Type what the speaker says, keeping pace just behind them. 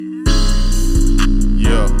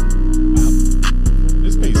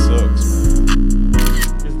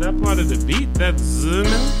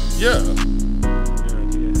Yeah.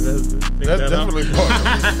 That's definitely part of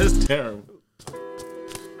the beat. That's terrible.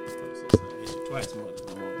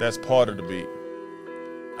 That's part of the beat.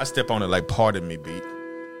 I step on it like pardon me beat.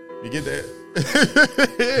 You get that?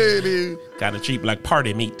 Kind of cheap like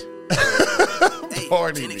party meat.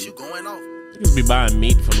 Party meat. Niggas be buying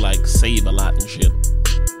meat from like Save a Lot and shit.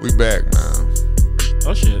 We back, man.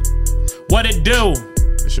 Oh shit. What it do?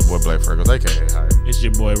 It's your boy Blake Freckles, aka Hype. It's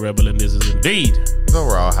your boy Rebel, and this is indeed The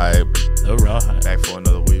Raw Hype. The Raw Hype. Back for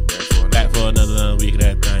another week. Back for another week of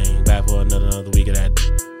that thing. Back for another week of that.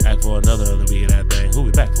 Back for another week of that thing. Who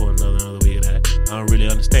we back for another week of that? I don't really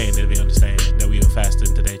understand it. If you understand that we were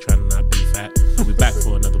fasting today, trying to not be fat. We back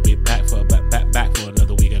for another week. Back for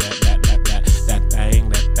another week of that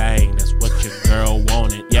thing. That's what your girl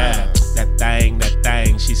wanted. Yeah, that thing.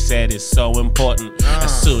 She said it's so important.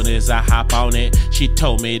 As soon as I hop on it, she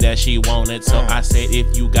told me that she wanted. So I said,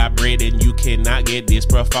 if you got bread and you cannot get this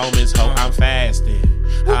performance, ho, I'm fasting.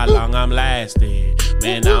 How long I'm lasting?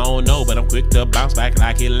 Man, I don't know, but I'm quick to bounce back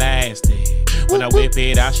like it lasted. When I whip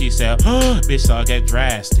it out, she said, bitch, so get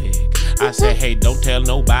drastic. I said, hey, don't tell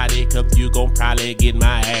nobody, cause you gon' probably get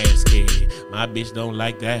my ass kicked. My bitch don't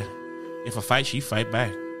like that. If I fight, she fight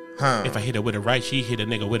back. If I hit her with a right, she hit a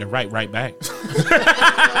nigga with a right back.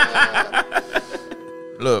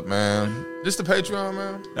 Look, man, this the Patreon,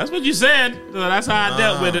 man. That's what you said. So that's how I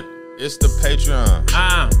dealt with it. It's the Patreon.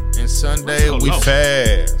 And Sunday so we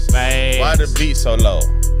fast. Why the beat so low?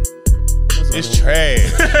 It's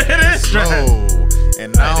trash. It is trash.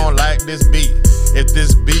 And I don't like this beat. If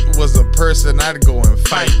this beat was a person, I'd go and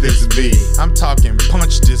fight this beat. I'm talking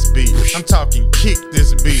punch this beat. I'm talking kick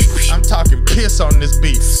this beat. I'm talking piss on this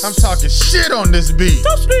beat. I'm talking shit on this beat.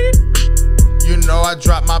 You know I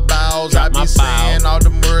drop my vowels. I be saying all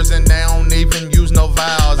them words and they don't even use no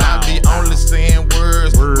vowels. I be only saying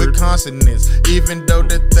words with consonants, even though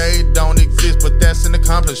that they don't exist, but that's an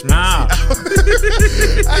accomplishment. I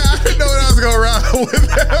didn't know what I was going around with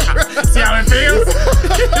that. See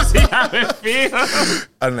how it feels?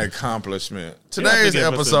 An accomplishment. Today's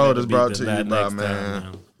episode is brought to you by,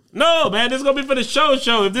 man. No, man, this is going to be for the show.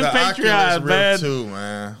 If this Patreon, man. Too,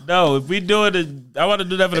 man. No, if we do it, I want to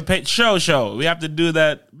do that for the show. We have to do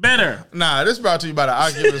that better. Nah, this is brought to you by the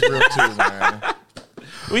Oculus Rift 2, man.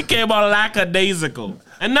 We came on lackadaisical.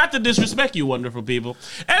 And not to disrespect you, wonderful people.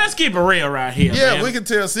 And let's keep it real right here, yeah, man. We can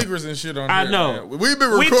tell secrets and shit on I here, know. Man. We've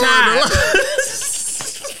been recording a lot.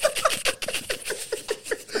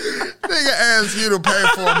 Nigga ask you to pay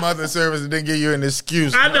for a month of service and then give you an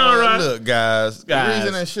excuse. I know, right? Look, guys, the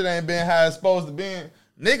reason that shit ain't been how it's supposed to be,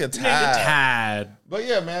 nigga tired. But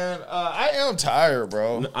yeah, man, I am tired,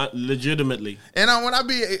 bro. Legitimately. And when I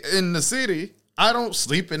be in the city, I don't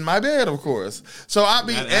sleep in my bed, of course. So I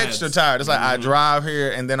be extra tired. It's like I drive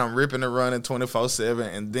here and then I'm ripping and running 24/7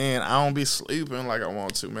 and then I don't be sleeping like I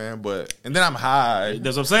want to, man. And then I'm high.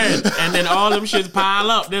 That's what I'm saying. And then all them shits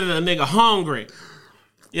pile up. Then a nigga hungry.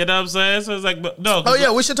 You know what I'm saying? So it's like, but no. Oh, yeah,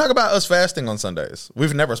 we should talk about us fasting on Sundays.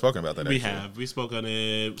 We've never spoken about that. We have. We spoke on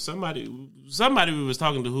it. Somebody we was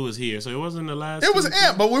talking to who was here. So it wasn't the last. It was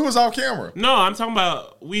Amp, but we was off camera. No, I'm talking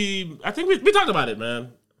about I think we talked about it,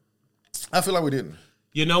 man. I feel like we didn't.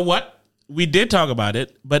 You know what? We did talk about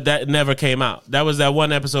it, but that never came out. That was that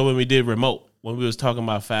one episode when we did remote, when we was talking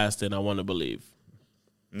about fasting, I want to believe.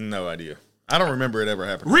 No idea. I don't remember it ever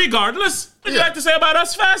happening. Regardless, what do you like to say about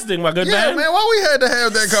us fasting, my good man? Yeah, man, why we had to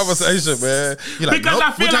have that conversation, man? Like, because nope,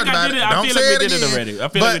 I feel like I did it. I feel like we did it already. I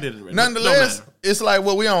feel like we did it already. Nonetheless, it's like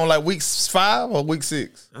what we on, like week 5 or week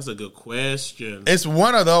 6? That's a good question. It's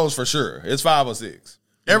one of those for sure. It's 5 or 6.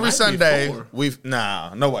 Every Sunday,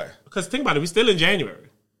 no way. Because think about it, we still in January.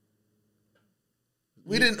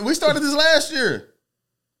 We started this last year.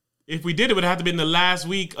 If we did, it would have to be in the last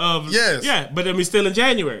week of... Yes. Yeah, but then we still in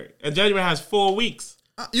January. And January has 4 weeks.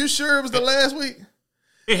 You sure it was the last week?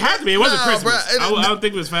 It had to be. It wasn't Christmas. Bro, I don't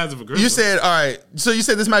think it was fasting for Christmas. You said, all right, so you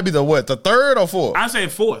said this might be the what? The 3rd or 4th? I said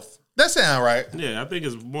 4th. That sound right. Yeah, I think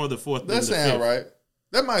it's more the 4th than that the 5th. Sound right.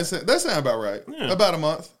 That sound about right. Yeah. About a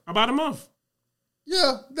month.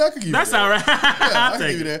 Yeah, that could give you that. That's all right. Yeah, I can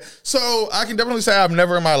give you that. So I can definitely say I've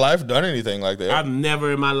never in my life done anything like that. I've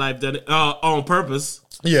never in my life done it on purpose.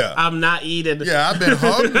 Yeah. I'm not eating. Yeah, I've been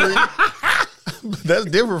hungry. That's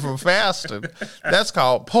different from fasting. That's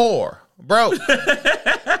called poor. Bro.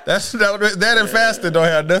 That and fasting don't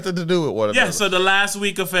have nothing to do with one another. Yeah, so the last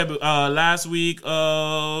week of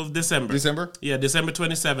December. December? Yeah, December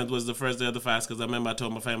 27th was the first day of the fast because I remember I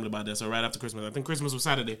told my family about that. So right after Christmas. I think Christmas was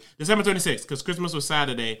Saturday. December 26th because Christmas was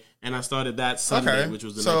Saturday and I started that Sunday, which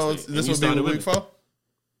was the next day. So this will be week 4?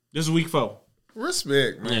 This is week 4.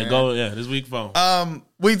 Respect, man. Yeah, this is week 4.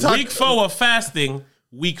 Week 4 of fasting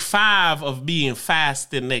week 5 of being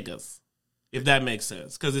fasting niggas. If that makes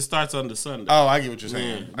sense. Because it starts on the Sunday. Oh, I get what you're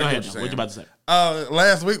saying. Go ahead. What you about to say?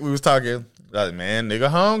 Last week we was talking, like, man, nigga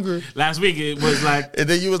hungry. Last week it was like... And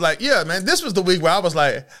then you was like, yeah, man, this was the week where I was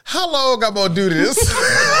like, how long I'm going to do this?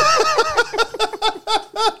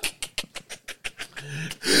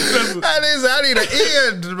 I need an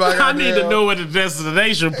end. I need to know what the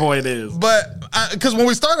destination point is. But because when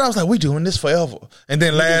we started, I was like, we doing this forever. And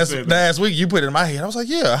then last week, you put it in my head. I was like,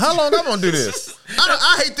 yeah, how long I'm going to do this?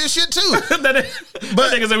 I hate this shit too.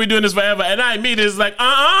 But niggas say we doing this forever. And I immediately is like,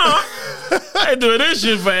 I ain't doing this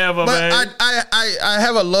shit forever, but man. I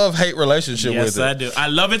have a love-hate relationship with it. Yes, I do. I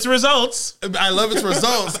love its results. And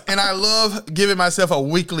I love giving myself a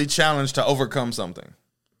weekly challenge to overcome something.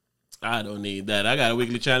 I don't need that. I got a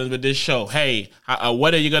weekly challenge with this show. Hey,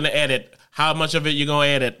 what are you going to edit? How much of it you going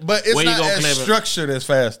to edit? But it's not as structured as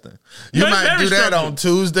fasting. You might do that on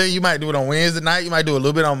Tuesday. You might do it on Wednesday night. You might do a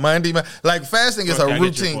little bit on Monday. Like, fasting is a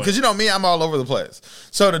routine. Because you know me, I'm all over the place.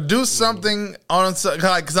 So to do something on,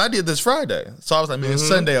 like, because I did this Friday. So I was like, man,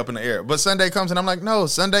 Sunday up in the air. But Sunday comes and I'm like, no,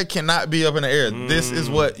 Sunday cannot be up in the air. This is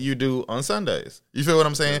what you do on Sundays. You feel what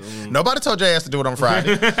I'm saying? Nobody told your ass to do it on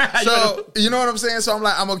Friday. So, you know what I'm saying? So I'm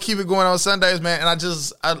like, I'm going to keep it going on Sundays, man. And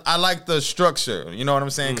I like the structure. You know what I'm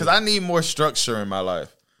saying? Because I need more structure in my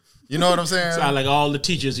life. You know what I'm saying? Sound like all the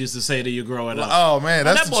teachers used to say to you growing up. Oh, man,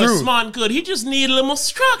 that's the truth. That boy's smart and good. He just need a little more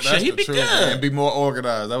structure. He'd be good. And be more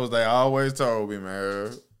organized. That was they always told me,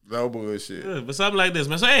 man. No bullshit. Good, but something like this,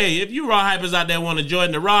 man. So, hey, if you raw hypers out there want to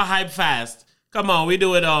join the raw hype fast, come on, we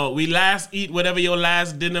do it all. We eat whatever your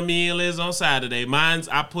last dinner meal is on Saturday. Mine's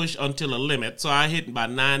I push until a limit, so I hit by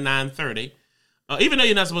 9:30. Even though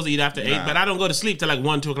you're not supposed to eat after 8, but I don't go to sleep till like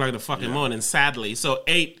 1, 2 o'clock in the fucking morning, sadly. So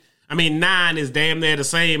 9 is damn near the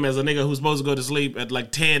same as a nigga who's supposed to go to sleep at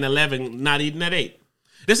like 10, 11, not eating at 8.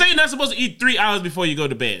 They say you're not supposed to eat 3 hours before you go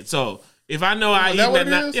to bed. So if I know if I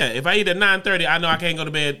eat at 9:30, I know I can't go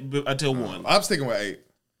to bed until 1. I'm sticking with 8.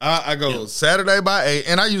 I go Saturday by 8,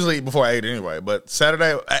 and I usually eat before 8 anyway. But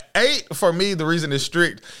Saturday at 8 for me, the reason it's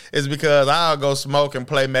strict is because I'll go smoke and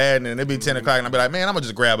play Madden, and it'll be 10 o'clock, and I'll be like, man, I'm gonna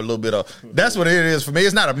just grab a little bit of. That's what it is for me.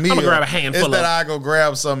 It's not a meal. I'm gonna grab a handful. It's that I go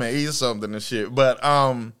grab something and eat something and shit. But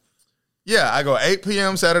yeah, I go 8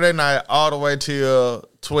 p.m. Saturday night all the way till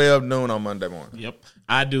 12 noon on Monday morning. Yep.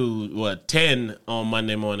 I do 10 on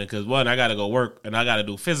Monday morning because one, I gotta go work and I gotta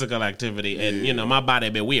do physical activity, and my body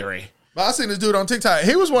be weary. But I seen this dude on TikTok.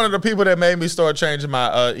 He was one of the people that made me start changing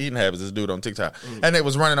my eating habits. This dude on TikTok, and they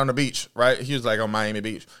was running on the beach. Right, he was like on Miami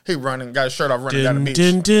Beach. He running, got his shirt off, running down the beach.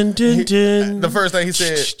 The first thing he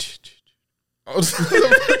said,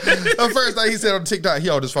 the first thing he said on TikTok, he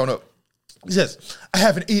held his phone up. He says, I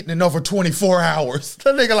haven't eaten in over 24 hours.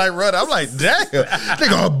 That nigga like running. I'm like, damn,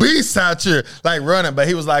 nigga a beast out here like running. But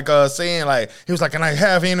he was like saying like, he was like, and I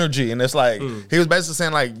have energy. And it's like, he was basically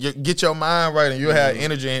saying like, get your mind right and you'll have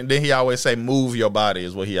energy. And then he always say, move your body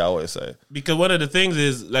is what he always say. Because one of the things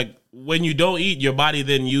is like, when you don't eat, your body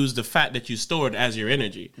then use the fat that you stored as your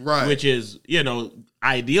energy. Right. Which is,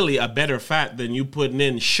 ideally a better fat than you putting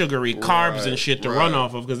in sugary carbs and shit to run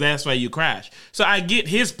off of, because that's why you crash. So I get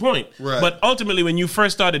his point. Right. But ultimately, when you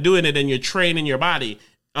first started doing it and you're training your body,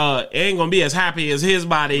 it ain't going to be as happy as his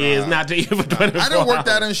body is not to eat for 24 I didn't work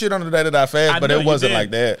out and shit on the day that I fast, but it wasn't like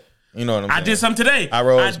that. You know what I'm saying? I did some today. I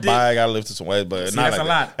rose bike, I lifted some weights, but not like a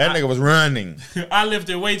lot. That nigga was running. I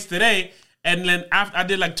lifted weights today, and then after I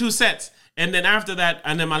did like 2 sets. And then after that,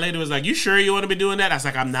 and then my lady was like, you sure you want to be doing that? I was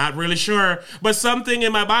like, I'm not really sure. But something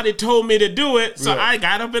in my body told me to do it. So I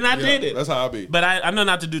got up and I did it. That's how I be. But I know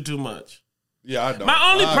not to do too much. Yeah, I don't.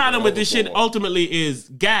 My only problem with this shit ultimately is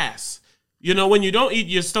gas. When you don't eat,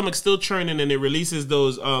 your stomach's still churning and it releases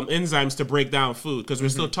those enzymes to break down food. Because we're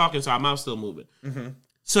still talking, so our mouth's still moving. Mm-hmm.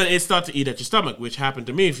 So it starts to eat at your stomach, which happened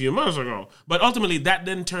to me a few months ago. But ultimately, that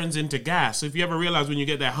then turns into gas. So if you ever realize when you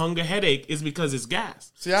get that hunger headache, it's because it's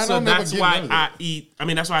gas. See, I don't that's why I eat. I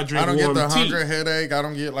mean, that's why I drink warm tea. I don't get the hunger headache. I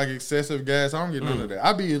don't get like excessive gas. I don't get none of that.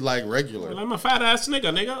 I be like regular. Well, I'm a fat ass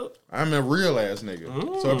nigga. I'm a real ass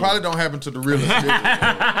nigga. So it probably don't happen to the realest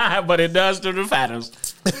nigga. But it does to the fatters.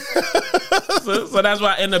 so that's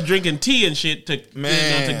why I end up drinking tea and shit to get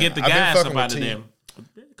the gas up out of them.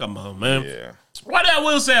 Come on, man. Yeah. What I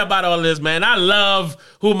will say about all this, man, I love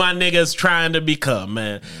who my niggas trying to become,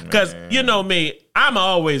 man. Because, you know me, I'ma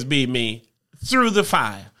always be me through the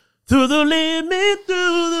fire. Through the limit,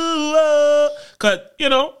 through the wall. Because,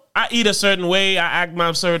 I eat a certain way, I act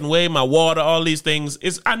my certain way, my water, all these things.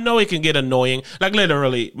 I know it can get annoying. Like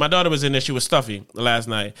literally, my daughter was in there, she was stuffy last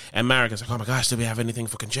night, and Marika's like, oh my gosh, do we have anything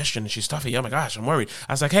for congestion? And she's stuffy. Oh my gosh, I'm worried.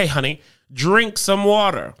 I was like, hey, honey, drink some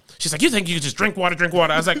water. She's like, you think you can just drink water?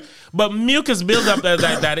 I was like, but mucus buildup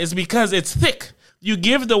that is because it's thick. You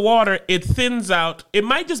give the water, it thins out. It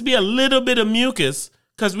might just be a little bit of mucus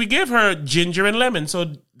because we give her ginger and lemon.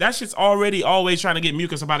 So that shit's already always trying to get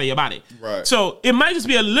mucus up out of your body. Right. So it might just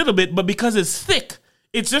be a little bit, but because it's thick,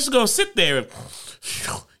 it's just going to sit there.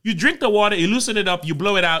 You drink the water, you loosen it up, you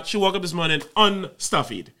blow it out. She woke up this morning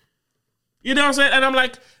unstuffied. You know what I'm saying? And I'm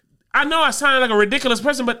like, I know I sound like a ridiculous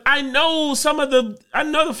person, but I know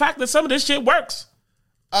the fact that some of this shit works.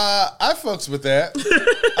 I fucks with that.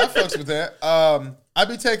 I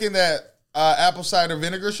be taking that apple cider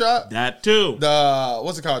vinegar shot. That too.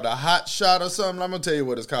 What's it called? The hot shot or something? I'm gonna tell you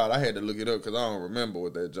what it's called. I had to look it up because I don't remember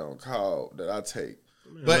what that junk called that I take.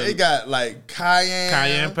 But it got like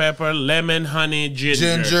cayenne pepper, lemon, honey,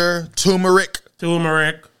 ginger, turmeric. And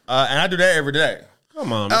I do that every day.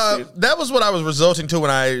 Come on. That was what I was resulting to when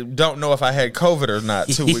I don't know if I had COVID or not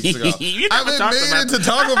 2 weeks ago. I've been meaning to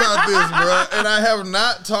talk about this, bro, and I have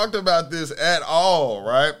not talked about this at all,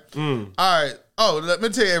 right? All right. Oh, let me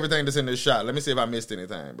tell you everything that's in this shot. Let me see if I missed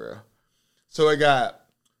anything, bro. So it got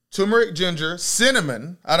turmeric, ginger,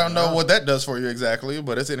 cinnamon. I don't know what that does for you exactly,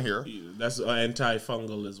 but it's in here. That's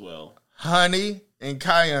antifungal as well. Honey and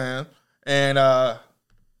cayenne, and I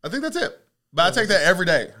think that's it. But I take that every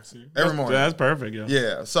day, every morning. That's perfect, yeah.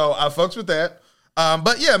 Yeah, so I fucks with that.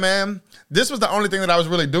 But yeah, man, this was the only thing that I was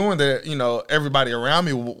really doing that, everybody around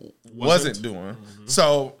me wasn't doing. Mm-hmm.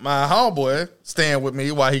 So my homeboy staying with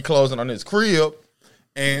me while he closing on his crib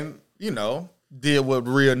and, did what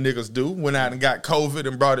real niggas do. Went out and got COVID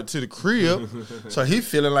and brought it to the crib. So he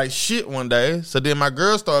feeling like shit one day. So then my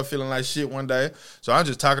girl started feeling like shit one day. So I'm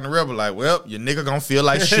just talking to Rebel like, well, your nigga gonna feel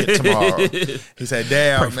like shit tomorrow. He said,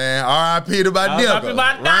 damn, man, R.I.P. to my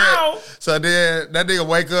nigga. Right? So then that nigga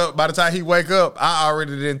wake up. By the time he wake up, I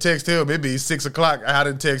already didn't text him. It'd be 6 o'clock. I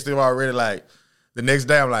didn't text him already. Like the next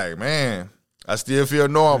day, I'm like, man, I still feel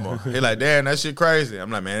normal. He like, damn, that shit crazy.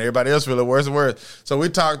 I'm like, man, everybody else feeling worse and worse. So we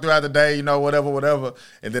talked throughout the day, whatever.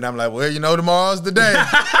 And then I'm like, well, tomorrow's the day.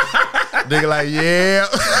 Nigga like, yeah.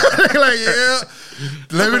 Nigga like, yeah.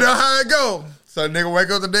 Let me know how it go. So nigga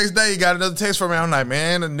wake up the next day, he got another text from me. I'm like,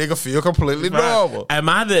 man, the nigga feel completely normal.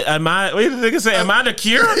 What did the nigga say? Am I the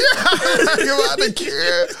cure? Am I the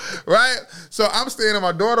cure? Right? So I'm staying in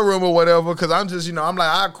my daughter's room or whatever because I'm just, I'm like,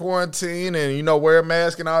 I quarantine and, wear a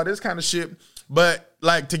mask and all this kind of shit. But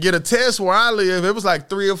like to get a test where I live, it was like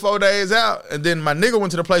 3 or 4 days out. And then my nigga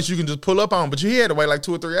went to the place you can just pull up on, but he had to wait like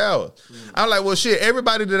 2 or 3 hours. I'm like, well, shit,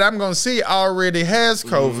 everybody that I'm going to see already has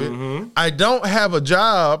COVID. Mm-hmm. I don't have a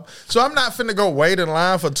job. So I'm not finna go wait in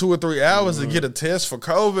line for 2 or 3 hours to get a test for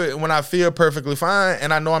COVID when I feel perfectly fine.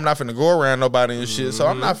 And I know I'm not finna go around nobody and shit. So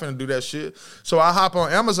I'm not finna do that shit. So I hop on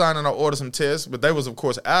Amazon and I order some tests, but they was of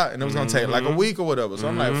course out and it was going to take like a week or whatever. So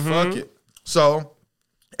I'm like, fuck it. So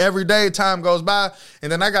every day, time goes by,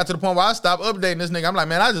 and then I got to the point where I stopped updating this nigga. I'm like,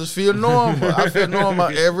 man, I just feel normal. I feel normal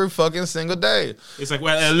every fucking single day. It's like,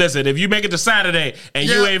 well, listen, if you make it to Saturday and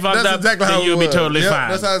you ain't fucked up, then you'll be totally fine.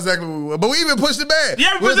 That's how exactly we were. But we even pushed it back.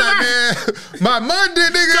 Yeah, we pushed it back. Man, my Monday,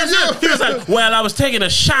 nigga. He was like, well, I was taking a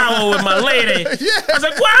shower with my lady. I was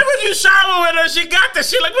like, why would you shower with her? She got this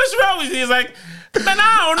shit. Like, what's wrong with you? He's like, man,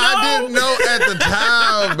 I don't know. I didn't know at the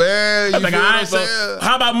time, man. You feel what I'm saying?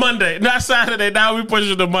 How about Monday? Not Saturday. Now we push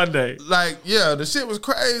it to Monday. Like, yeah, the shit was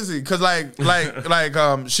crazy. Cause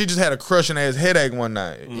she just had a crushing ass headache one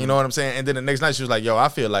night. You know what I'm saying? And then the next night she was like, yo, I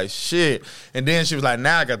feel like shit. And then she was like,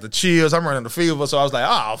 now I got the chills. I'm running the fever. So I was like,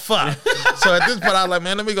 oh, fuck. So at this point, I was like,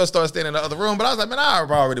 man, let me go start staying in the other room. But I was like, man,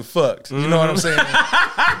 I've already fucked. You know what I'm saying?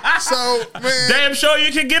 So, man. Damn sure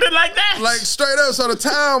you can get it like that. Like, straight up. So the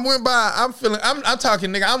time went by. I'm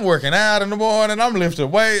talking, nigga, I'm working out in the morning. I'm lifting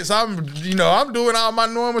weights. I'm doing all my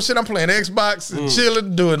normal shit. I'm playing Xbox and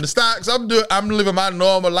chilling, doing the stocks. I'm living my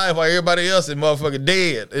normal life while everybody else is motherfucking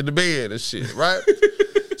dead in the bed and shit, right?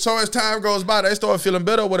 So as time goes by, they start feeling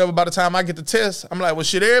better or whatever. By the time I get the test, I'm like, well,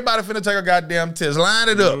 shit, everybody finna take a goddamn test. Line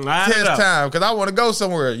it up. Test time. Because I want to go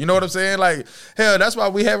somewhere. You know what I'm saying? Like, hell, that's why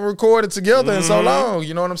we haven't recorded together in so long.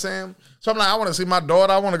 You know what I'm saying? So I'm like, I want to see my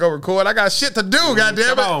daughter. I want to go record. I got shit to do, goddamn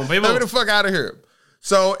it. Come on, people. Let me the fuck out of here.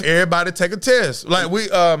 So everybody take a test. Like we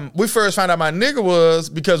first found out my nigga was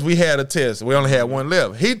because we had a test. We only had one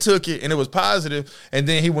left. He took it and it was positive, and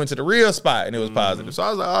then he went to the real spot and it was positive. So I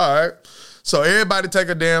was like, all right. So everybody take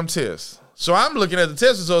a damn test. So I'm looking at the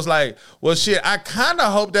test results like, well, shit, I kind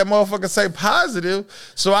of hope that motherfucker say positive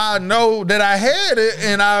so I know that I had it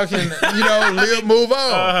and I can, move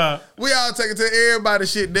on. We all take it to everybody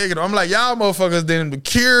shit negative. I'm like, y'all motherfuckers didn't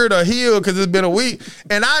cured or healed because it's been a week.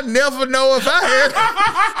 And I never know if I had it.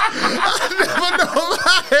 I never know if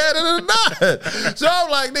I had it or not. So I'm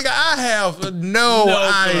like, nigga, I have no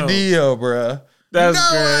idea, bruh. That's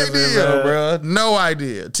no crazy, idea, man. bruh. No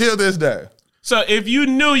idea. Till this day. So if you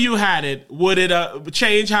knew you had it, would it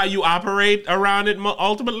change how you operate around it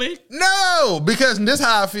ultimately? No, because this is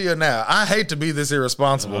how I feel now. I hate to be this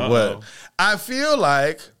irresponsible, but I feel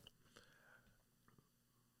like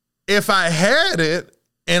if I had it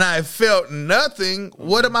and I felt nothing,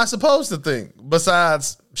 what am I supposed to think?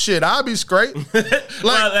 Besides, shit, I'll be straight.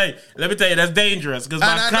 Well, hey, let me tell you, that's dangerous because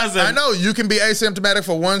my cousin. I know you can be asymptomatic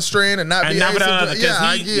for one strain and not be asymptomatic. Yeah,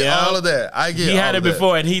 I get all of that. He had it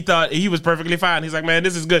before and he thought he was perfectly fine. He's like, man,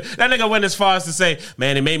 this is good. That nigga went as far as to say,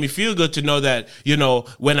 man, it made me feel good to know that,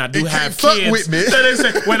 when I do have kids. With me. So they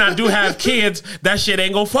say, when I do have kids, that shit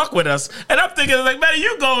ain't gonna fuck with us. And I'm thinking, like, man,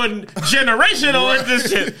 you going generational with this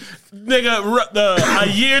shit. Nigga, a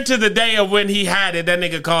year to the day of when he had it, that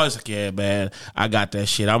nigga called. He's like, yeah, man, I got that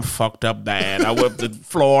shit. I'm fucked up bad. I went to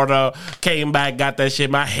Florida, came back, got that shit.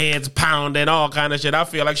 My head's pounding, all kind of shit. I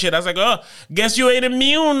feel like shit. I was like, guess you ain't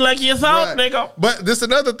immune like you thought, nigga. But this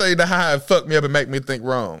another thing that how it fucked me up and make me think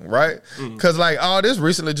wrong, right? Because like all this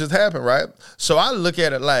recently just happened, right? So I look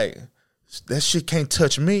at it like, that shit can't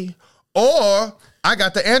touch me. Or I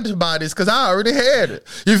got the antibodies because I already had it.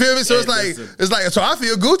 You feel me? So it's like, so I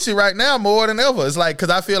feel Gucci right now more than ever. It's like,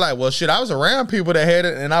 because I feel like, well, shit, I was around people that had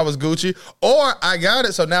it and I was Gucci, or I got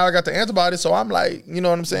it, so now I got the antibodies, so I'm like, you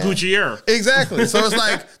know what I'm saying? Gucci-er. Exactly. So it's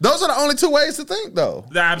like, those are the only two ways to think, though.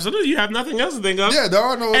 Absolutely. You have nothing else to think of. Yeah, there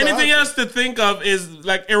are no anything else to think of is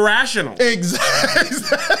like irrational. Exactly.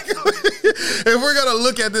 If we're going to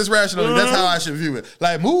look at this rationally, that's how I should view it.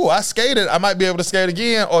 Like, ooh, I skated, I might be able to skate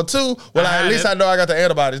again, or two, well, at least I know I got the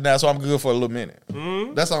antibodies now, so I'm good for a little minute.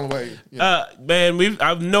 That's the only way. Man,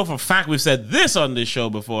 I know for a fact we've said this on this show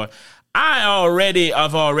before. I've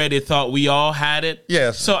already thought we all had it.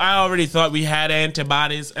 Yes. So I already thought we had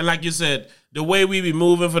antibodies. And like you said, the way we be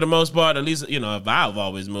moving for the most part, at least, if I've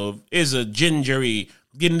always moved, is a gingery,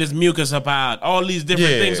 getting this mucus up out, all these different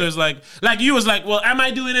things. So it's like you was like, well, am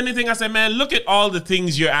I doing anything? I said, man, look at all the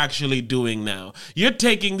things you're actually doing now. You're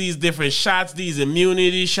taking these different shots, these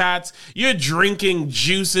immunity shots. You're drinking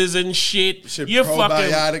juices and shit. You're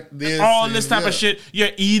fucking all this type of shit. You're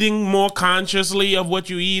eating more consciously of what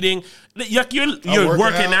you're eating. You're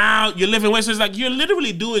working out. You're living ways. So it's like you're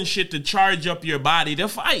literally doing shit to charge up your body to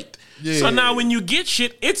fight. Yeah. So now when you get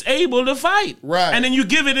shit, it's able to fight. Right. And then you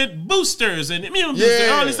give it boosters and immune boosters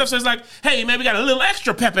and all this stuff. So it's like, hey, man, we got a little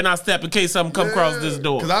extra pep in our step in case something come across this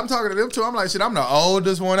door. Because I'm talking to them too. I'm like, shit, I'm the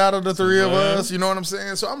oldest one out of the three of us. You know what I'm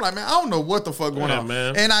saying? So I'm like, man, I don't know what the fuck going on.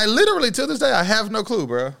 Man. And I literally, to this day, I have no clue,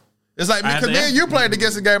 bro. It's like, because then you played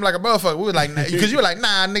against the game like a motherfucker. We were like, because you were like,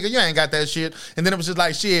 nah, nigga, you ain't got that shit. And then it was just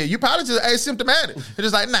like, shit, you probably just asymptomatic. It's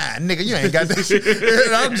just like, nah, nigga, you ain't got that shit.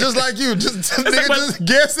 And I'm just like you, just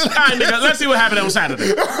guessing. All right, nigga, let's see what happened on Saturday.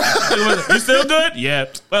 You still good? Yeah.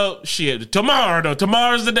 Well, shit, tomorrow, though.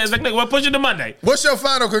 Tomorrow's the day. It's like, nigga, well, push it to Monday. What's your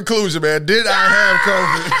final conclusion, man? Did I have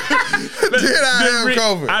COVID? Did I have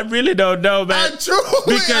COVID? I really don't know, man.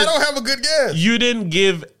 I don't have a good guess. You didn't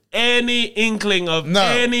give any inkling of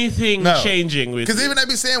anything changing with because even they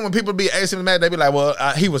be saying when people be asymptomatic, they be like, well,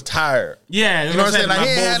 he was tired. Yeah, you know what I'm saying? Like, he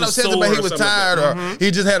ain't had no symptoms, but he was tired, or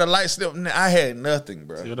he just had a light slip. I had nothing,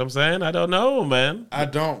 bro. See what I'm saying? I don't know, man. I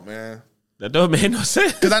don't, man. That don't make no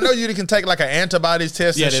sense. Because I know you can take like an antibodies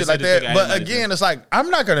test and shit like that. But again, it's like, I'm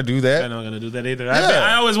not going to do that. I'm not going to do that either. Yeah.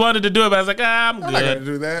 I always wanted to do it, but I was like, I'm good. I'm not going to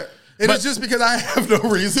do that. And it's just because I have no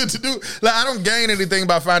reason to do. Like, I don't gain anything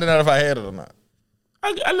by finding out if I had it or not.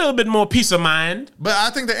 A little bit more peace of mind. But I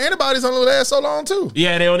think the antibodies only last so long too.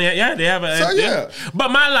 Yeah, they have a. So yeah. But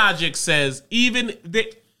my logic says,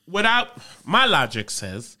 my logic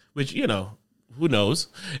says, which, who knows,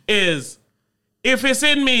 is if it's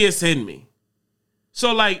in me, it's in me.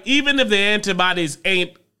 So like, even if the antibodies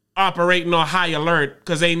ain't operating on high alert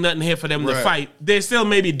because ain't nothing here for them to fight, they still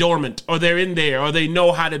may be dormant, or they're in there, or they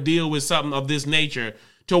know how to deal with something of this nature.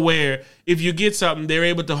 To where if you get something, they're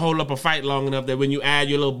able to hold up a fight long enough that when you add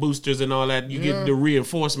your little boosters and all that, you get the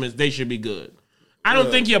reinforcements, they should be good. I don't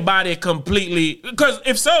think your body completely, because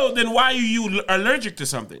if so, then why are you allergic to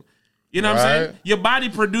something? You know what I'm saying? Your body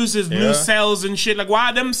produces new cells and shit. Like,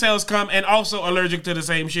 why them cells come and also allergic to the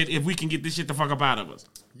same shit if we can get this shit the fuck up out of us?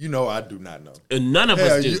 You know I do not know. And none of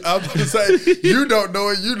us do. I'm going to say, you don't know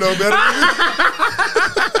it, you know better than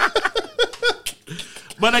me.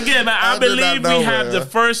 But again, I did not believe know, we have man. the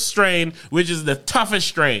first strain, which is the toughest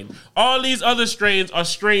strain. All these other strains are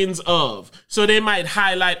strains of. So they might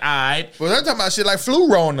highlight, Well, they're talking about shit like flu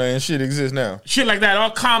Rona and shit exists now. shit like that,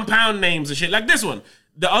 all compound names and shit. Like this one.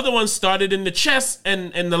 The other one started in the chest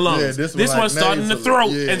and the lungs. Yeah, this one like started in the nasal.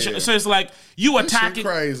 throat. Yeah. And so it's like, you This shit attacking.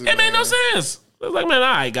 crazy, It made no man. sense. It's like, man,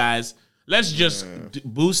 all right, guys. Let's just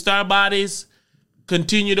boost our bodies,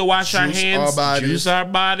 continue to wash our Juice hands, our bodies. juice our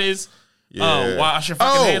bodies. Yeah. Wash your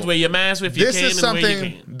fucking Oh, hands, wear your mask if you This can, is and where you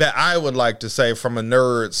something can. that I would like to say from a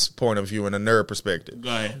nerd's point of view and a nerd perspective. Go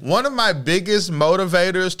ahead. One of my biggest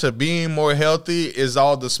motivators to being more healthy is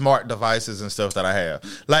all the smart devices and stuff that I have.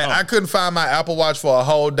 Like, I couldn't find my Apple Watch for a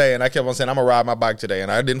whole day, and I kept on saying, I'm going to ride my bike today. And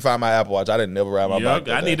I didn't find my Apple Watch. I didn't never ride my bike.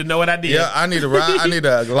 I need to know what I did. Yeah, I need to ride. I need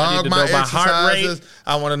to log to my know my heart rate. exercises.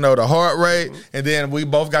 I want to know the heart rate. And then we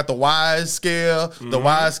both got the WISE scale. The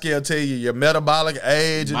WISE scale tell you your metabolic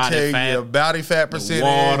age. It Body tell you fat. your body fat percentage.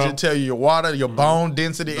 water. It tell you your water, your bone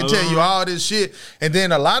density. It tell you all this shit. And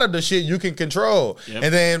then a lot of the shit you can control. Yep.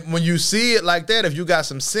 And then when you see it like that, if you got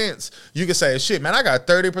some sense, you can say, shit, man, I got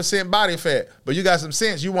 30% body fat. But you got some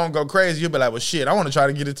sense, you won't go crazy. You'll be like, well, shit, I want to try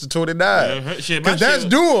to get it to 29. Shit, my Because that's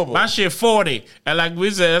shit- doable. My shit 40. And like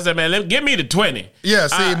we said, I said, man, give me the 20. Yeah,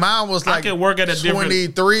 see, mine was I like can work at a different-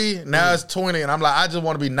 23. Now it's 20, and I'm like, I just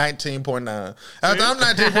want to be 19.9. After I'm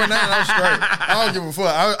 19.9, I'm straight. I don't give a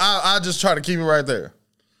fuck. I just try to keep it right there,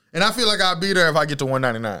 and I feel like I'll be there if I get to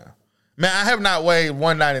 199. Man, I have not weighed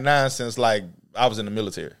 199 since like I was in the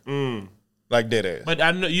military, like dead ass. But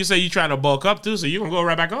I know you say you trying to bulk up too, so you gonna go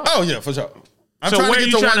right back up. Oh yeah, for sure. I'm so trying where to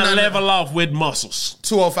you get to trying to 199. level off with muscles?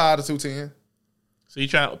 205 to 210. So you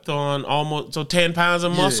trying to throw on almost 10 pounds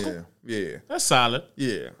of muscle? Yeah. That's solid.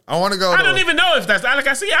 Yeah. I want to go. I don't even know if that's like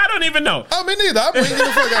I see. I don't even know. Oh, me neither. I'm winging the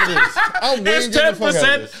fuck out of this. I'm winging It's the fuck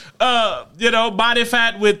out of this. 10%, body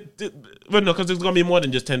fat with. Well, no, because it's gonna be more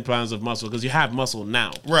than just 10 pounds of muscle because you have muscle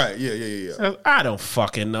now. Right. Yeah. I don't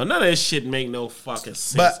fucking know. None of this shit make no fucking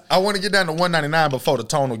sense. But I want to get down to 199 before the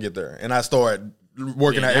tone will get there, and I start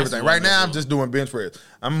working Yeah, out that's everything. Right now, I'm just doing bench press.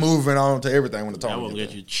 I'm moving on to everything when the I tone won't get get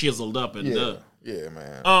there. you chiseled up and Yeah,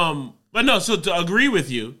 man. But no. So to agree with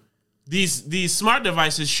you, these smart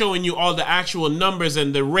devices showing you all the actual numbers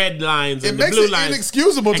and the red lines It and the makes blue it lines.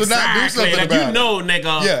 inexcusable to not do Exactly. something Like about you know,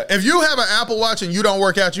 nigga. it. Yeah, if you have an Apple Watch and you don't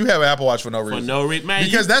work out, you have an Apple Watch for no reason. no reason, man.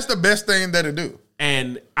 Because that's the best thing that it do.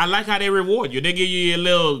 And I like how they reward you. They give you your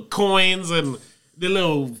little coins and the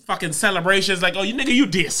little fucking celebrations. Like, oh, you nigga, you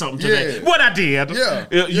did something today. Yeah. What I did? Yeah.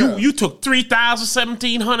 You took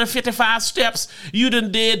 3,1755 steps. You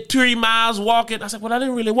done did 3 miles walking. I said, well, I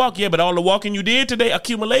didn't really walk. Yeah, but all the walking you did today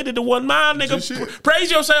accumulated to 1 mile, nigga. Good shit.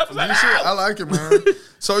 Praise yourself. I was like, Good shit. "Ah." I like it, man.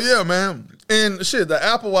 So yeah, man. And shit, the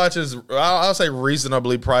Apple Watch is I'll say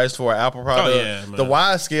reasonably priced for an Apple product. Oh, yeah, man. The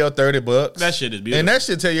wide scale $30. That shit is beautiful. And that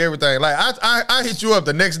shit tell you everything. Like I hit you up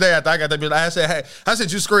the next day after I got that bill. I said, hey, I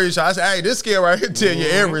sent you a screenshot. I said, hey, this scale right here tell you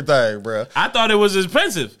everything, bro. I thought it was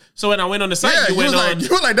expensive. So when I went on the site, Yeah, you went on. you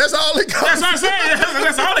was like, that's all it costs. That's what I said.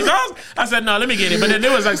 That's all it costs. I said, no, let me get it. But then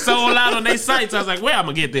it was like sold out on their sites. I was like, well, I'm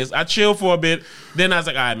going to get this. I chilled for a bit. Then I was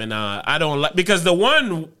like, all right, man, I don't like, because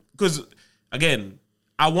again,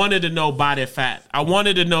 I wanted to know body fat. I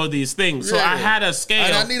wanted to know these things. So I had a scale.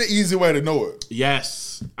 And I need an easy way to know it.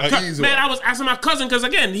 Yes. Easy way. Man, I was asking my cousin because,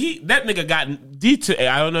 again, that nigga got detail.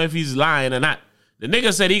 I don't know if he's lying or not. The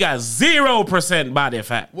nigga said he got 0% body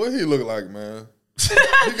fat. What he look like, man? He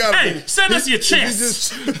gotta Hey, send us your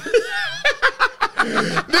chest.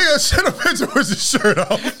 Nigga, send a picture with your shirt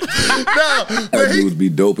off. Now, That dudes be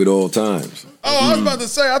dope at all times. I was about to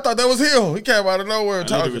say, I thought that was him. He came out of nowhere I know they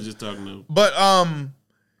talking. were just talking to him. But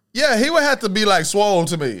yeah, he would have to be like swole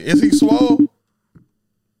to me. Is he swole?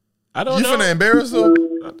 I don't You know. finna embarrass him?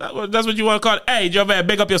 That's what you want to call it. Hey, Jovet,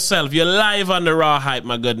 big up yourself. You're live on the Raw Hype,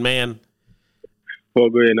 my good man.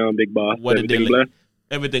 What's going on, big boss? What Everything a blessed?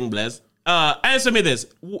 Everything blessed. Answer me this.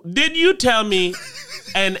 Did you tell me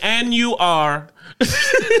an NUR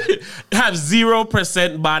have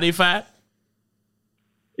 0% body fat?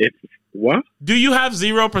 If what? Do you have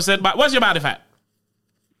 0% body? What's your body fat?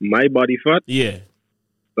 My body fat Yeah.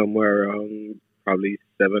 somewhere around probably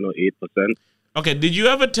 7 or 8%. Okay, did you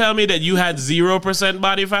ever tell me that you had 0%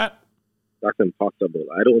 body fat? That's impossible.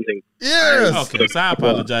 I don't think. Yes. Okay, so I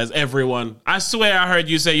apologize, everyone. I swear I heard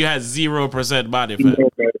you say you had 0% body fat.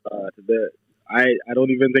 I don't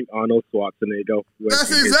even think Arnold Schwarzenegger. That's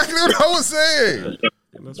exactly what I was saying.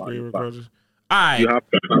 That's body pretty fat. recorded. All right, You have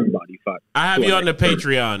to have body fat. I have you on the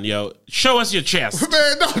Patreon, yo. Show us your chest.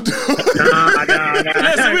 Man, don't do it.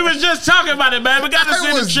 Listen, man, we was just talking about it, man. We got to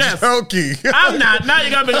see the chest. Joking. I'm not. Now you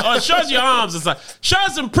got to show us your arms and stuff. Show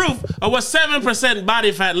us some proof of what 7%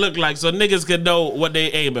 body fat look like so niggas can know what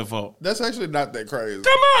they aiming for. That's actually not that crazy.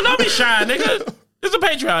 Come on, don't be shy, nigga. It's a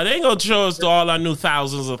Patreon. They ain't going to show us to all our new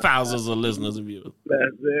thousands of listeners and viewers. That's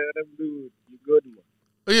it, dude. You good, man.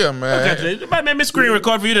 Yeah, man. Okay, you might make me screen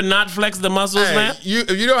record for you to not flex the muscles, Hey, man. you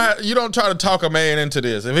don't try to talk a man into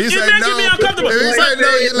this. If he You're say making no, me uncomfortable. if he say no,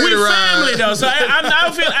 you let We it family ride. though, so I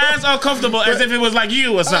don't feel as uncomfortable as if it was like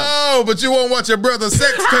you or something. Oh, but you won't watch your brother's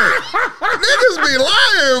sex tape. Niggas be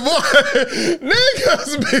lying, boy.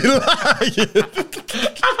 Niggas be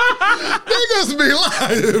lying. Niggas be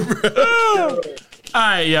lying, bro. All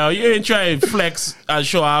right, yo, you ain't trying to flex,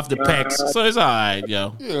 show off the pecs, so it's all right,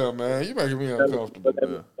 yo. Yeah, man, you making me uncomfortable,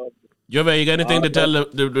 man. You got anything to tell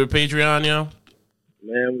the Patreon, yo?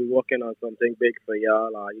 Man, we're working on something big for y'all.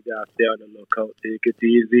 You guys stay on the lookout. Take it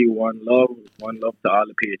easy. One love to all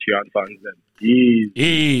the Patreon fans. And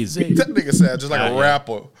Easy. That nigga sound just like a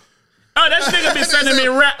rapper. Oh, that nigga be sending me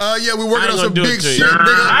rap. Yeah, we working on some do it big to you. shit,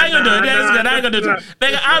 nigga. I ain't gonna do it. That's good. I ain't gonna do it.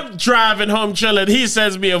 Nigga, I'm driving home chilling. He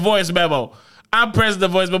sends me a voice memo. I'm pressing the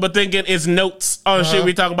voice memo thinking it's notes on shit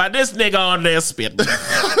we talking about. This nigga on there spitting. Let's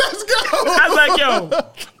go. I was like, yo.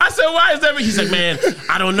 I said, why is that? He's like, man,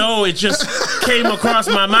 I don't know. It just came across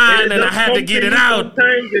my mind and I had to get it out.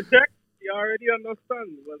 Sometimes you check, you already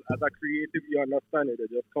understand. Well, as a creative, you understand it. It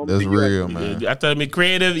just comes That's to you. real, man. I told me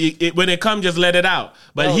creative, when it come, just let it out.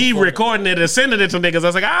 But he recording it and sending it to niggas. I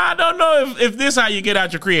was like, I don't know if this how you get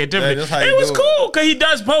out your creativity. Yeah, that's how it you was do it. cool because he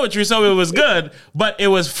does poetry, so it was good. But it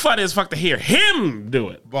was fun as fuck to hear him do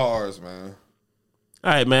it. Bars, man.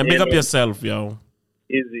 All right, man. Yeah, Big up man. yourself, yo.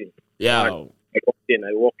 Easy. Yo.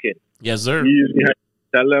 I walk in. Yes, sir. Easy.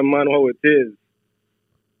 Tell them, man, how it is.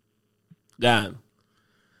 God.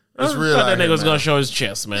 It's real I thought out that nigga here, was man. going to show his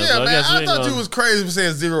chest, man. Yeah, So man. guess we I ain't thought gonna- you was crazy for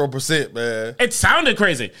saying 0%, man. It sounded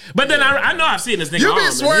crazy. But then I know I've seen this nigga You arm, be and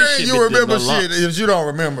his swearing shit you be remember no lumps. shit if you don't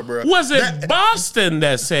remember, bro. Was it Boston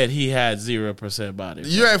that said he had 0% body?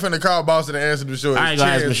 You ain't finna call Boston and ask him to show his chest. I ain't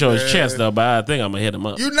gonna ask him to show his man. chest though, but I think I'm gonna hit him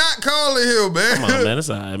up. You not calling him, man. Come on, man. It's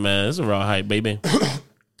all right, man. It's a raw hype, baby.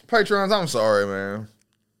 Patrons, I'm sorry, man.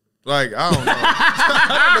 Like, I don't know.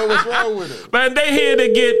 I don't know what's wrong with it. Man, they here to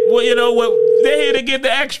get they here to get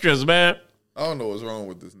the extras, man. I don't know what's wrong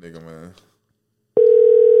with this nigga, man.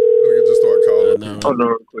 Nigga just start calling. No. people. Hold on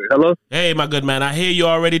real quick. Hello? Hey, my good man, I hear you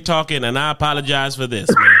already talking, and I apologize for this,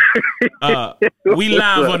 man. We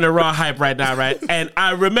live on the raw hype right now, right? And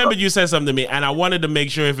I remember you said something to me, and I wanted to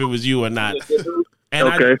make sure if it was you or not. And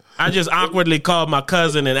Okay. I just awkwardly called my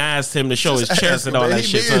cousin and asked him to show his chest ask and him, all man. that He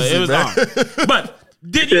shit. So busy, it was man. on. But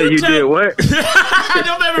did Yeah, you you tell did what?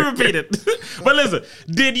 Don't ever repeat it. But listen,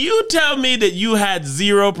 did you tell me that you had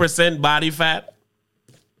 0% body fat?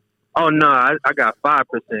 Oh, no. I got 5%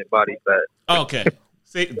 body fat. Okay.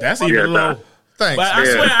 See, that's even Yeah, low. nah. Thanks. But I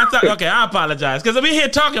Yeah. swear, I thought, okay, I apologize. Because we here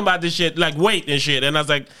talking about this shit, like weight and shit. And I was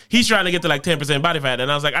like, he's trying to get to like 10% body fat.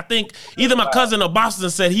 And I was like, I think either my cousin or Boston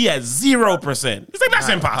said he had 0%. He's like, that's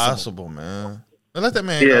impossible. man. Now let that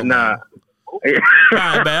man Yeah, go, nah. man. All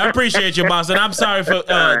right, man. I appreciate you, Boston. I'm sorry for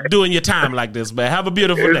doing your time like this, man. Have a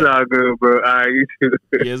beautiful It's day. all good, bro. All right, you too.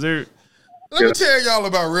 Yes, sir. Let me tell y'all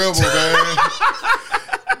about Rebel, man.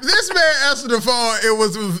 This man answered the phone. It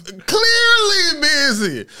was clearly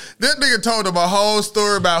busy. That nigga told him a whole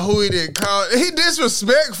story about who he didn't call. He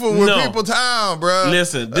disrespectful with No. people time, bro.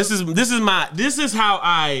 Listen, this is how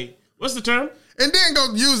I, what's the term? And then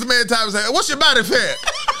go use the man time and say, "What's your body fat?"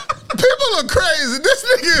 People are crazy. This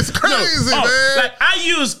nigga is crazy, man. Like I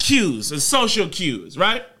use cues and social cues,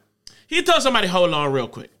 right? He told somebody, hold on real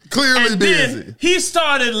quick. Clearly and busy. then he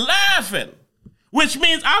started laughing, which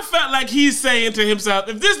means I felt like he's saying to himself,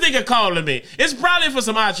 if this nigga calling me, it's probably for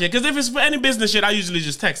some odd shit. Because if it's for any business shit, I usually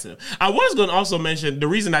just text him. I was going to also mention the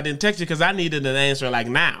reason I didn't text you because I needed an answer like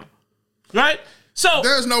now, right? So,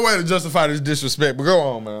 There's no way to justify this disrespect, but go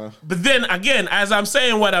on, man. but then again, as I'm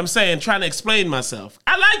saying what I'm saying, trying to explain myself.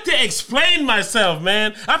 I like to explain myself,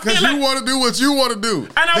 man. I feel Because like you want to do what you want to do.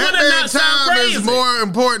 I that wanna man not sound time crazy. is more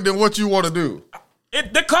important than what you want to do.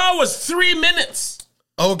 the call was 3 minutes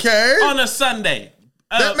Okay. on a Sunday.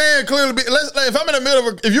 That man clearly be. If I'm in the middle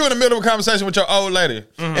of, if you're in the middle of a conversation with your old lady,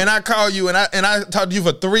 and I call you and I talk to you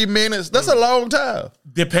for 3 minutes, that's a long time.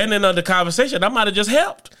 Depending on the conversation, I might have just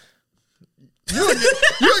helped. You'll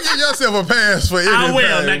get yourself a pass for anything. I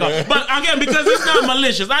will, man. nigga. But again, because it's not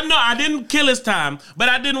malicious. I know I didn't kill his time, but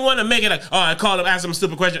I didn't want to make it like, oh, I called him, asked him a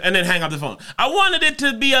stupid question, and then hang up the phone. I wanted it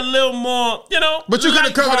to be a little more, But you could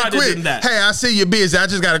have covered it quick. Hey, I see you're busy. I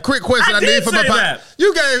just got a quick question I need for my that.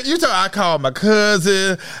 You told I called my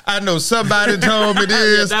cousin. I know somebody told me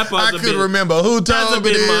this. I couldn't remember who told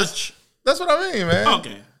me this. Much. That's what I mean, man.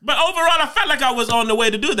 Okay. But overall, I felt like I was on the way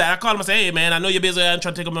to do that. I called him and said, hey, man, I know you're busy. I'm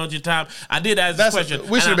trying to take up much of your time. I did ask this question.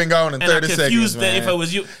 We should have been gone in 30 seconds, man. If it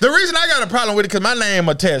was you. The reason I got a problem with it because my name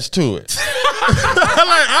attached to it.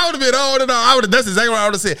 I would have been on and on. That's exactly what I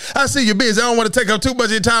would have said. I see you're busy. I don't want to take up too much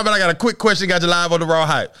of your time, but I got a quick question. Got you live on the Raw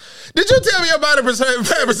Hype. Did you tell me your body percentage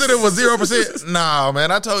was 0%? No, man.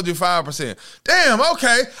 I told you 5%. Damn,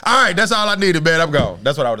 okay. All right, that's all I needed, man. I'm gone.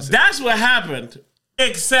 That's what I would have said. That's what happened,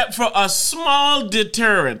 except for a small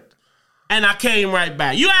deterrent. And I came right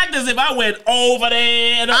back. You act as if I went over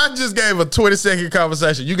there. I just gave a 20-second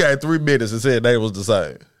conversation. You got 3 minutes and said they was the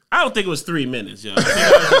same. I don't think it was 3 minutes, yo. I think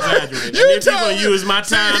I was exaggerating. If you're going to use my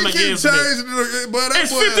time against me.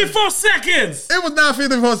 It's 54 seconds. It was not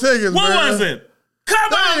 54 seconds, What was it?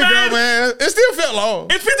 Come on, man. It still felt long.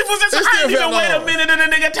 It's 54 seconds. I didn't even wait a minute in the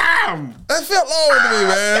nigga time. That felt long to me,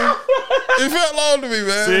 man. It felt long to me,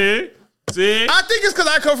 man. See? I think it's because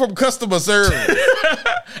I come from customer service.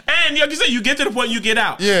 And like you said, you get to the point, you get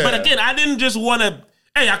out. Yeah. But again, I didn't just want to,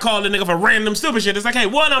 hey, I called the nigga for random stupid shit. It's like, hey,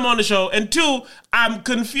 one, I'm on the show. And two, I'm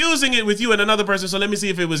confusing it with you and another person, so let me see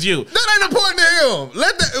if it was you. That ain't important to him.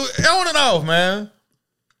 Let that on and off, man.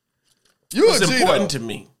 It's important to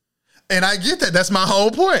me. And I get that. That's my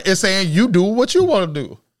whole point. It's saying you do what you want to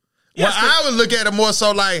do. Yes, well, I would look at it more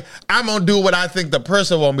so like I'm going to do what I think the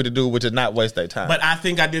person want me to do, which is not waste their time. But I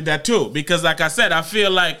think I did that too. Because like I said, I feel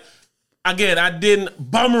like, again, I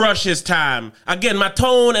didn't bum rush his time. Again, my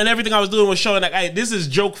tone and everything I was doing was showing like, hey, this is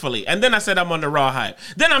jokefully. And then I said I'm on the Raw Hype.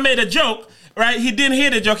 Then I made a joke, right? He didn't hear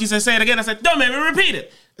the joke. He said, say it again. I said, don't make me repeat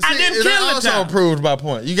it. I didn't kill the time. That also proved my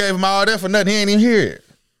point. You gave him all that for nothing. He ain't even hear it.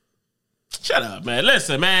 Shut up, man.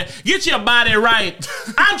 Listen, man. Get your body right.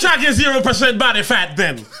 I'm trying to get 0% body fat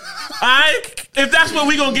then. All right? If that's what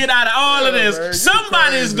we're going to get out of all of this, man,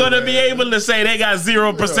 somebody's going to be able to say they got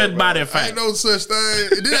 0% body fat. Ain't no such thing.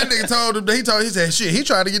 And then that nigga told him, he said, shit, he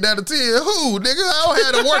trying to get down to 10. Who, nigga? I don't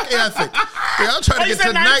have a work ethic. Yeah, I'm trying to get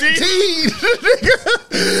to 19.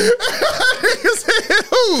 Nigga said,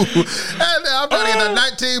 who? I'm trying to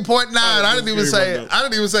get to 19.9. I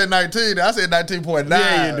didn't even say 19. I said 19.9.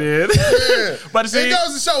 Yeah, you did. Yeah. But see, it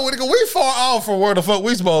goes to show, nigga, we far off from where the fuck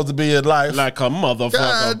we supposed to be in life. Like a motherfucker.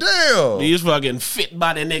 God damn. These fucking fit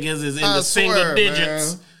body niggas is in the single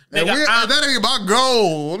digits. Nigga, that ain't my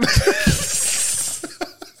goal.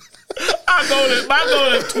 My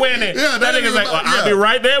goal is 20. Yeah, that nigga's like, well, I'll be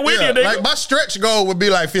right there with you, nigga. Like my stretch goal would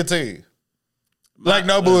be like 15. Like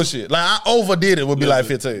no bullshit. Like I overdid it would be like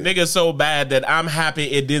 15. Nigga so bad that I'm happy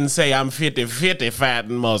it didn't say I'm 50-50 fat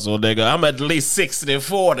and muscle, nigga. I'm at least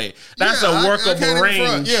 60-40. That's a workable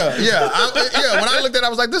range. Yeah. When I looked at it, I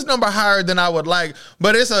was like, this number higher than I would like,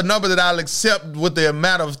 but it's a number that I'll accept with the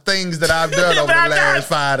amount of things that I've done over the last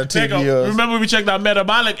 5 to 10 years. Remember we checked our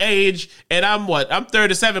metabolic age, and I'm what? I'm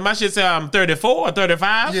 37. My shit say I'm 34 or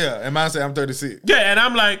 35. Yeah, and mine say I'm 36. Yeah, and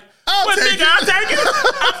I'm like, I'll take it.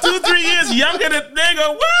 I'm 2-3 years younger than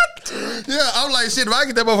nigga. What? Yeah, I'm like, shit, if I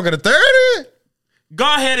get that motherfucker to 30? Go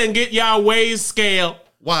ahead and get y'all Waze scale.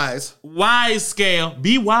 Wise scale.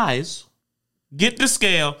 Be wise. Get the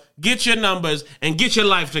scale, get your numbers, and get your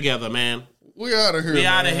life together, man. We out of here, We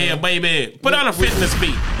out of here, baby. Put on a fitness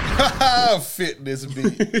beat. Fitness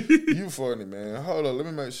beat. You funny, man. Hold on, let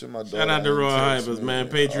me make sure my dog. Shout out to Raw Hypers, man.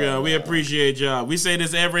 Patreon. We appreciate y'all. We say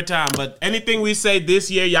this every time, but anything we say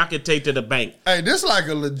this year, y'all can take to the bank. Hey, this like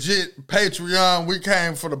a legit Patreon. We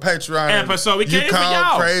came for the Patreon episode. We came for y'all. You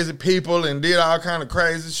called crazy people and did all kind of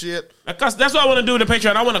crazy shit. Because that's what I want to do with the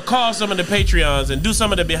Patreon. I want to call some of the Patreons and do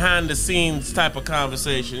some of the behind the scenes type of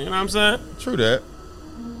conversation. You know what I'm saying? True that.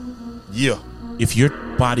 Yeah. If your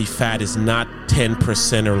body fat is not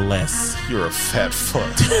 10% or less, you're a fat fuck.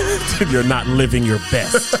 You're not living your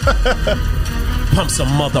best. Pump some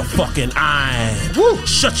motherfucking iron. Woo.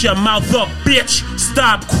 Shut your mouth up, bitch.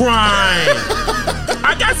 Stop crying.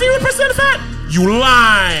 I got 0% fat. You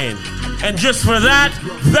lying. And just for that,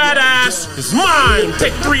 that ass is mine.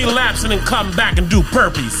 Take 3 laps and then come back and do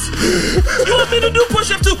burpees. You want me to do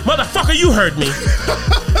push-ups too? Motherfucker, you heard me.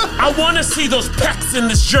 I want to see those pecs in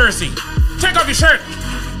this jersey. Take off your shirt.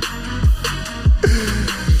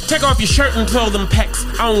 Take off your shirt and show them pecs.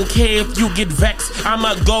 I don't care if you get vexed.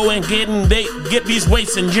 I'ma go and get these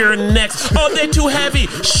weights in your necks. Oh, they're too heavy.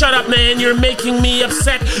 Shut up, man. You're making me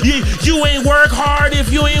upset. You ain't work hard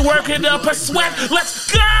if you ain't working up a sweat.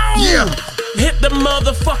 Let's go. Yeah. Hit the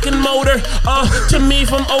motherfucking motor. To me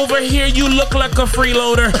from over here, you look like a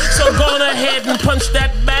freeloader. So go ahead and punch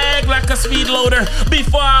that bag like a speed loader.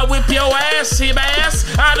 Before I whip your ass, see ass.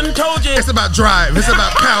 I done told you. It's about drive. It's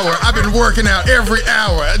about power. I've been working out every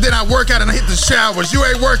hour. Then I work out and I hit the showers. You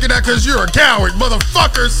ain't working out because you're a coward,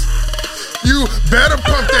 motherfuckers. You better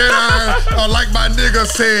pump that iron, or like my nigga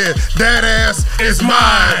said, that ass is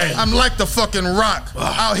mine. I'm like the fucking Rock.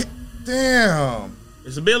 Damn.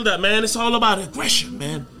 It's a build-up, man. It's all about aggression,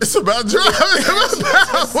 man. It's about drive. It's about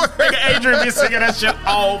power. Nigga Adrian be singing that shit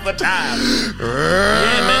all the time.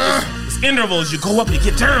 Yeah, man. It's intervals. You go up and you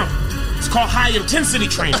get down. It's called high-intensity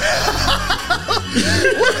training. What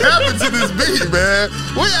happened to this beat, man?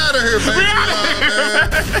 We out of here, baby. We out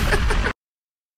of here, man.